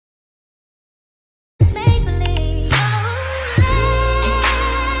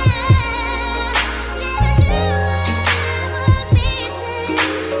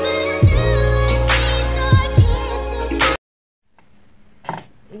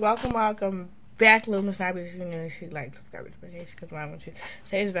welcome back, little Miss Nabby. You know she likes subscribers, but hey, because I want you.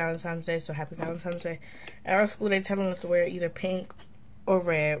 Today is Valentine's Day, so happy Valentine's Day. At our school, they're telling us to wear either pink or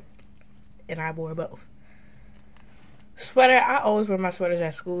red, and I wore both. Sweater, I always wear my sweaters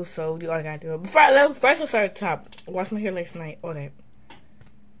at school, so you all gotta do it. First, let's start at the top. Wash my hair last night, all that.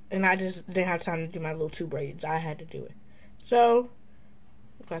 And I just didn't have time to do my little 2 braids. I had to do it. So,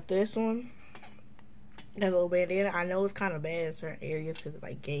 got this one. Got a little bandana. I know it's kind of bad in certain areas because it's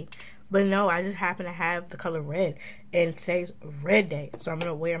like gay. But no, I just happen to have the color red. And today's red day. So I'm going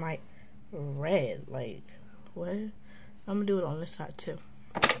to wear my red. Like, what? I'm going to do it on this side too.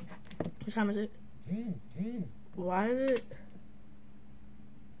 What time is it? Why did it?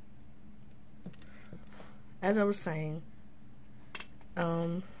 As I was saying,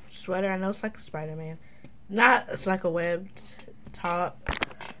 sweater. I know it's like a Spider-Man. It's like a webbed top.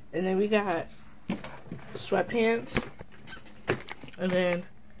 And then we got sweatpants. And then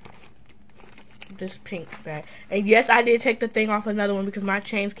this pink bag. And yes, I did take the thing off another one because my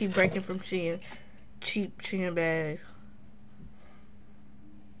chains keep breaking from Shein. Cheap Shein bags.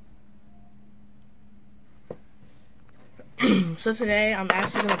 So today, I'm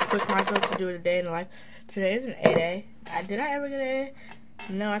actually going to push myself to do it a day in the life. Today is an A day. Did I ever get an A?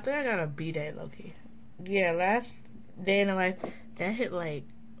 No, I think I got a B day, low-key. Yeah, last day in the life, that hit like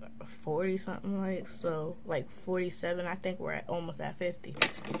 40 something, like, so like 47. I think we're almost at 50.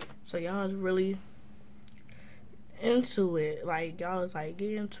 So y'all is really into it. Like, y'all is like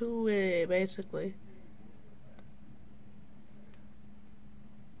getting to it, basically.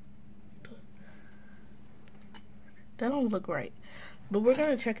 That don't look right, but we're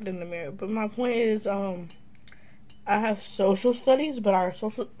gonna check it in the mirror. But my point is, I have social studies, but our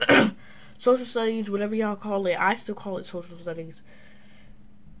social social studies, whatever y'all call it, I still call it social studies.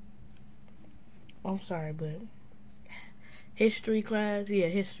 I'm sorry, but history class, yeah,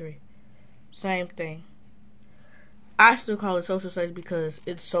 history, same thing. I still call it social studies because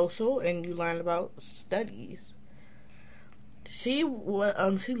it's social and you learn about studies. She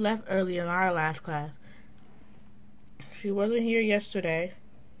left early in our last class. She wasn't here yesterday,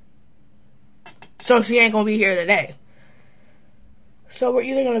 so she ain't gonna be here today. So we're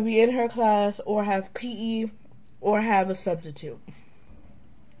either gonna be in her class or have PE or have a substitute.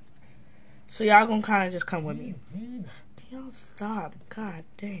 So y'all gonna kind of just come with me. Y'all stop, god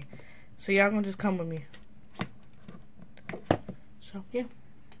dang. So y'all gonna just come with me. So yeah,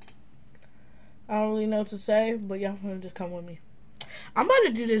 I don't really know what to say, but y'all gonna just come with me. I'm about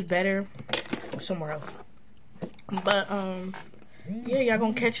to do this better somewhere else. But, yeah, y'all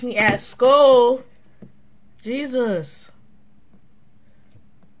gonna catch me at school. Jesus.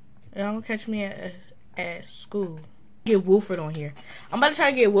 Y'all gonna catch me at school. Get Wilfred on here. I'm about to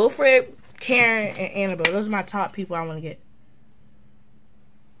try to get Wilfred, Karen, and Annabelle. Those are my top people I want to get.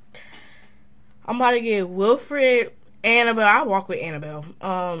 I'm about to get Wilfred, Annabelle. I walk with Annabelle.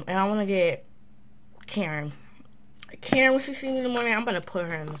 And I want to get Karen. Karen, when she see me in the morning, I'm about to put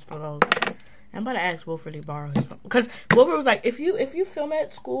her in this photo. I'm about to ask Wilfred to borrow his phone. Because Wilfred was like, if you film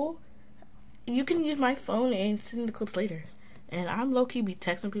at school, you can use my phone and send the clips later. And I'm low-key be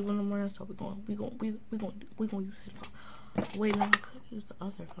texting people in the morning, so we gonna use his phone. Wait, no, I could use the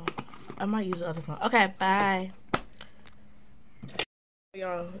other phone. I might use the other phone. Okay, bye.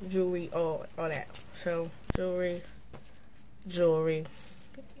 Y'all, jewelry, all that. So, jewelry,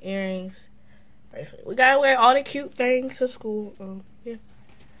 earrings, bracelet. We gotta wear all the cute things to school. Yeah.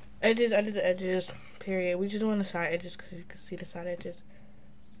 Edges, I did the edges, period. We just doing the side edges because you can see the side edges.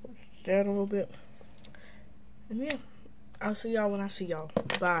 Down a little bit. And yeah, I'll see y'all when I see y'all.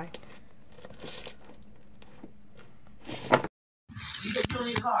 Bye. You don't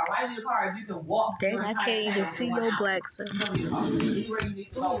need a car. Why do you need a car if you can walk? Dang, I can't even see your black stuff. You don't need a car. Anywhere you need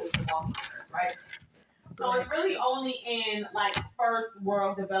to go is to walk, right? So it's really only in like first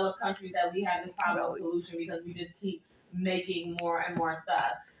world developed countries that we have this problem with pollution because we just keep making more and more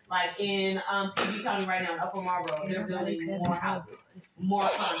stuff. Like in PG County right now, in Upper Marlboro, they're building more houses, more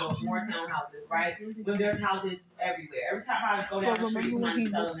condos, more townhouses, right? But there's houses everywhere. Every time I go down the street, somebody's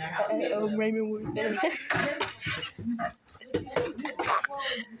selling their house.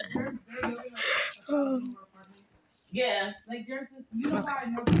 Yeah. Like there's this, you know how I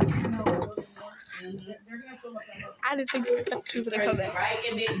know people know. They're gonna fill up that house. I didn't think it was too bad. Right?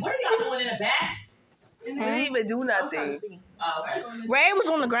 And then what are y'all doing in the back? We didn't even do nothing. Okay. Ray was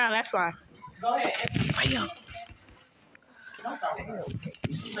on the ground, that's why. Go ahead. Ray, yo. Don't start with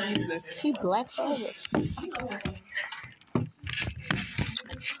her. She black over.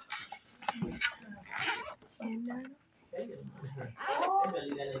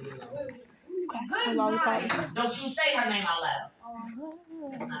 Don't you say her name out loud.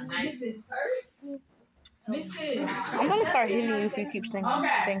 I'm gonna start hitting you if you keep singing.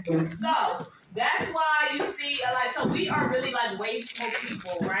 Okay. Thank you. So that's why you see, like, so we are really like wasteful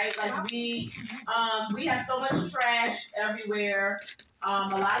people, right? Like we have so much trash everywhere. A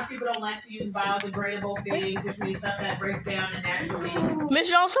lot of people don't like to use biodegradable things, which means stuff that breaks down and naturally. Miss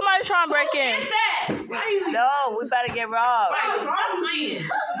Jones, somebody trying to break in. Who is that? Why are you? No, we better get robbed. Right, stop playing.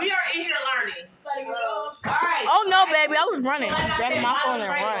 We are in here learning. All right. Oh no, baby, I was running. So like Grabbing my phone and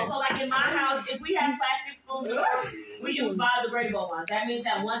running. So like in my house, if we have plastic spoons, we use biodegradable ones. That means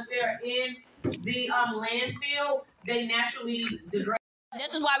that once they're in the landfill, they naturally degrade.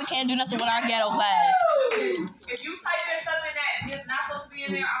 This is why we can't do nothing with our ghetto class. If you type in something that is not supposed to be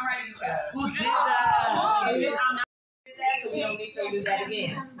in there, I'm writing you back. Who did that? I'm not doing that, so we don't need to do that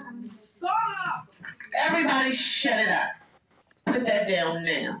again. Everybody shut it up. Put that down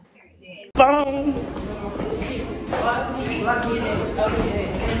now. Phone.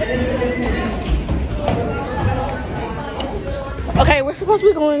 Okay, we're supposed to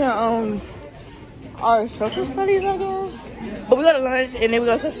be going to our social studies, I guess. But we go to lunch and then we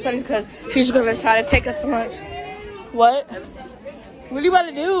go to social studies because she's gonna try to take us to lunch. What? What are you about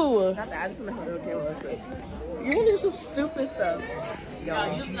to do? Not that. I just want to hold the camera real quick. You're gonna do some stupid stuff.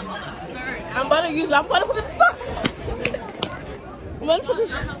 I'm about to put this stuff.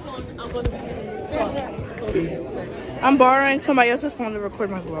 I'm borrowing somebody else's phone to record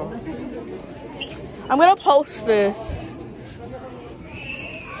my vlog. I'm gonna post this.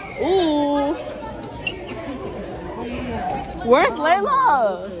 Ooh. Where's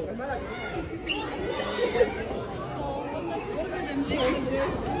Layla?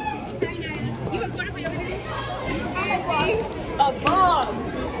 You recorded for your video? A bomb.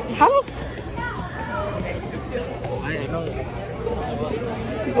 How the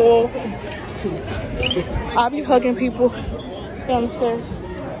Cool. I'll be hugging people down the stairs.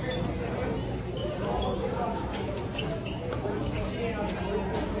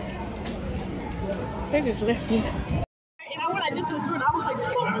 They just left me. And when I did to the front, I was like,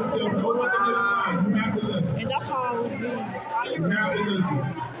 and that's how I was doing.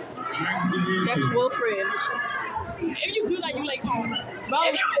 That's Wilfred. If you do that, you like home. Bro,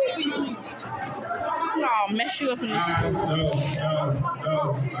 I'll mess you up in this school.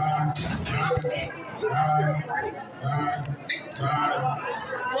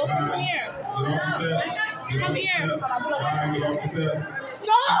 Wilfred, come here. Come here.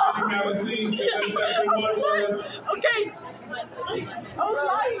 Stop! Okay. I was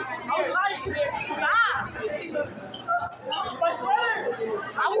lying. Stop. My sweater.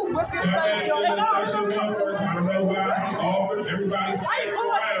 I will rip your sweater. Why you pull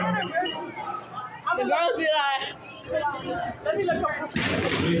my sweater, girl? The girls be like, Let me look up.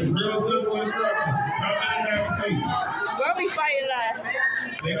 girl be fighting like.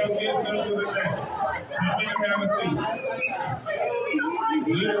 They don't get something to the neck. Nothing to have a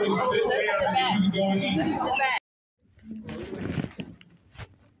seat. Literally sit down and you go and eat.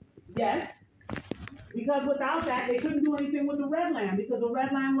 Yes. Because without that, they couldn't do anything with the red line because the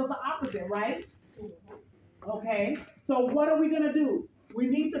red line was the opposite, right? Okay. So what are we going to do? We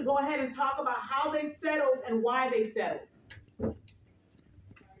need to go ahead and talk about how they settled and why they settled.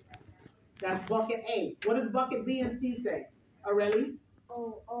 That's bucket A. What does bucket B and C say? Aurelie?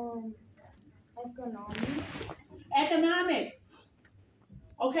 Economics. Economics.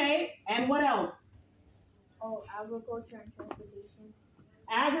 Okay. And what else? Agriculture and transportation.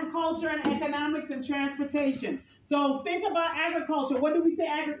 Agriculture and economics and transportation. So think about agriculture. What did we say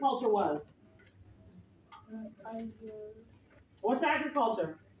agriculture was? What's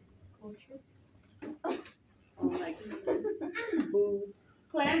agriculture?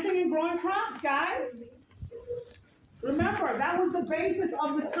 Planting and growing crops, guys. Remember, that was the basis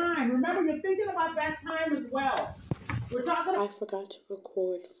of the time. Remember, you're thinking about that time as well. We're talking about... I forgot to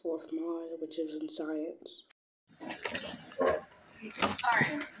record fourth mod, which is in science.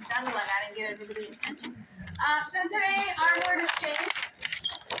 Alright, sounded like I didn't get everybody's attention. So today our word is shape.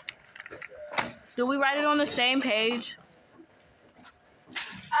 Do we write it on the same page?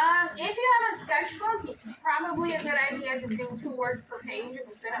 If you have a sketchbook, it's probably a good idea to do 2 words per page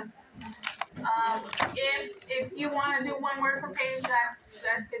instead of if you want to do 1 word per page, that's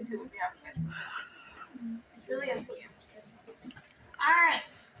good too if you have a sketchbook. It's really up to you. Alright,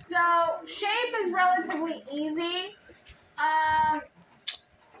 so shape is relatively easy.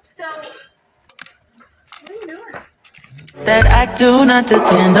 So what are you doing? That I do not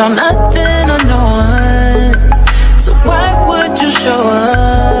depend on nothing or no one. So why would you show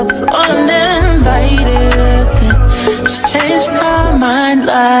up so uninvited? Just change my mind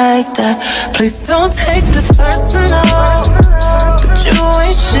like that. Please don't take this personal, but you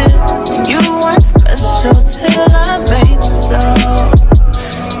ain't shit.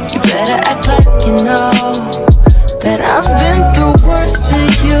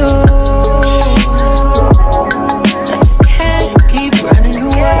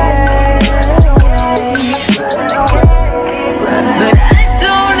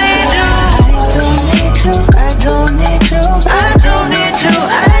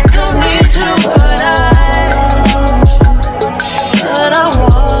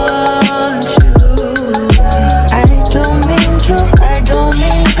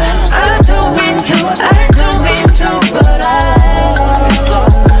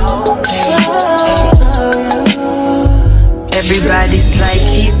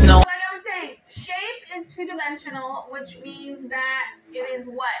 dimensional, which means that it is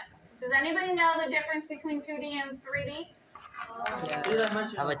what? Does anybody know the difference between 2D and 3D?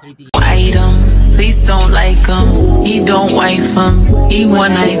 How about 3D? White him, please don't like him. He don't wife him, he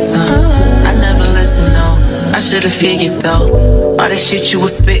one night I never listen, no. I should've figured though. All that shit you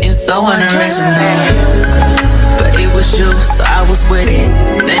was spitting so unoriginal. But it was you, so I was with it.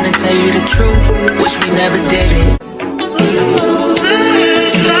 Then to tell you the truth, wish we never did it.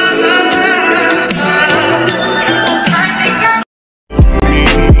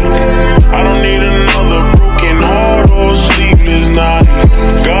 I don't need another broken heart or sleepless night.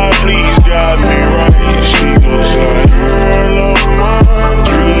 God, please guide me right. She looks like girl of my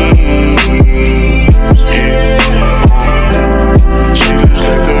dreams. Yeah. She looks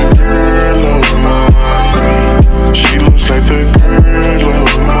like the girl of mine. She looks like the girl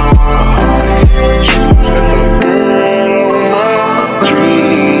of mine. She looks like the girl of my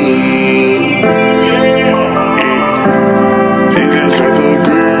dreams. Yeah. She looks like the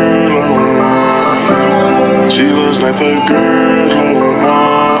girl of mine. She looks like the girl of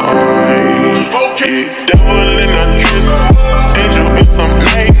mine. Okay. Devil in a dress, angel in some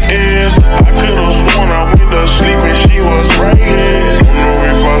nightmares. I could've sworn I went to sleep and she was right here. Don't know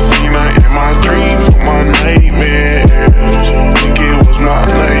if I seen her in my dreams or my nightmares. Think it was my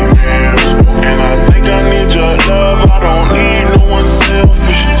nightmares. And I think I need your love. I don't need no one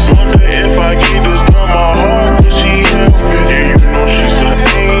selfish. Wonder if I get this from my heart, could she help it? Yeah, you know she's an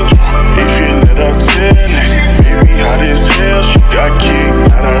angel. If you let her tell it, baby, hot as hell. She got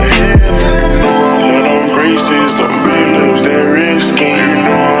kicked out of heaven. You know I love them braces, them big lips, that red skin. You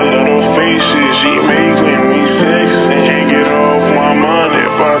know I love her faces, she make when we sexin'. Can't get off my mind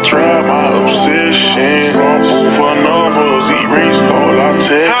if I try my obsession. Wrong move for numbers, erased all our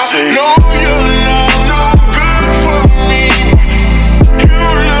texts. I know you're not no good for me. You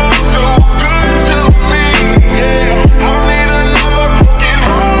look so good to me. Yeah, I don't need another broken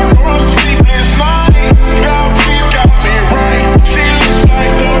heart or a sleepless night. God, please got me right. She looks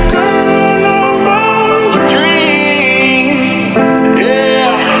like the girl of my dreams.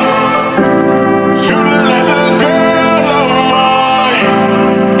 Yeah, you look like the girl of mine.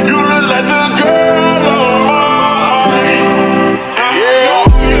 You look like the girl of mine. Yeah,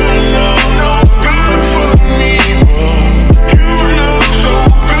 you're not no good for me, but you look so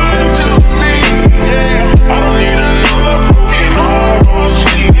good to me. Yeah, I don't need another broken heart or a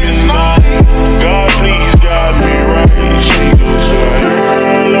sleepless night. God, please guide me right. She looks like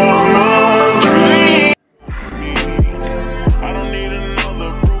girl of my dreams. I don't need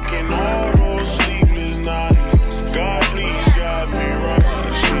another broken heart or a sleepless night. God, please guide me right.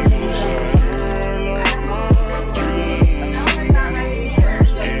 She looks like girl of my dreams.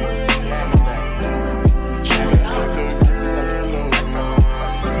 She looks like the girl of mine.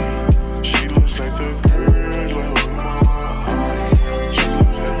 She looks like the girl of mine. She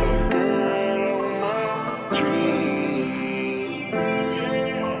looks like the girl of my dreams.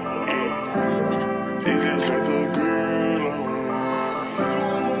 She looks like the girl of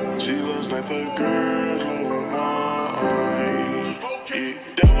mine. She looks like the girl of mine. Yeah,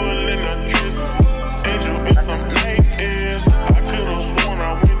 devil in a dress, angel in some nightmares. I could've sworn I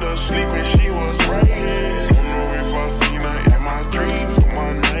went to sleep and she was right here. Don't know if I seen her in my dreams or my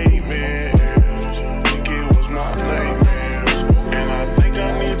nightmares. Think it was my nightmares. And I think I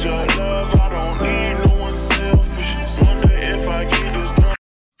need your love. I don't need no one selfish. Wonder if I get this done.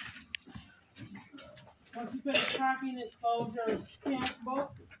 Once you finish copying it, close your stamp book.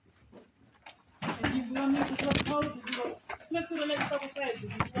 And you will need to flip pages. You go flip to the next couple pages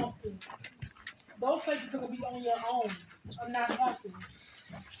if you want to. Those pages are going to be on your own. I'm not helping.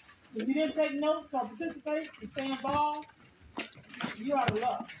 If you didn't take notes or participate and stay involved, you're out of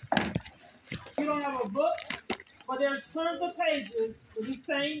luck. You don't have a book, but there's tons of pages with the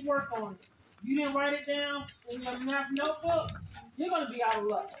same work on it. If you didn't write it down in your math notebook, you're going to be out of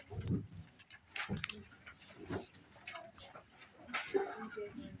luck.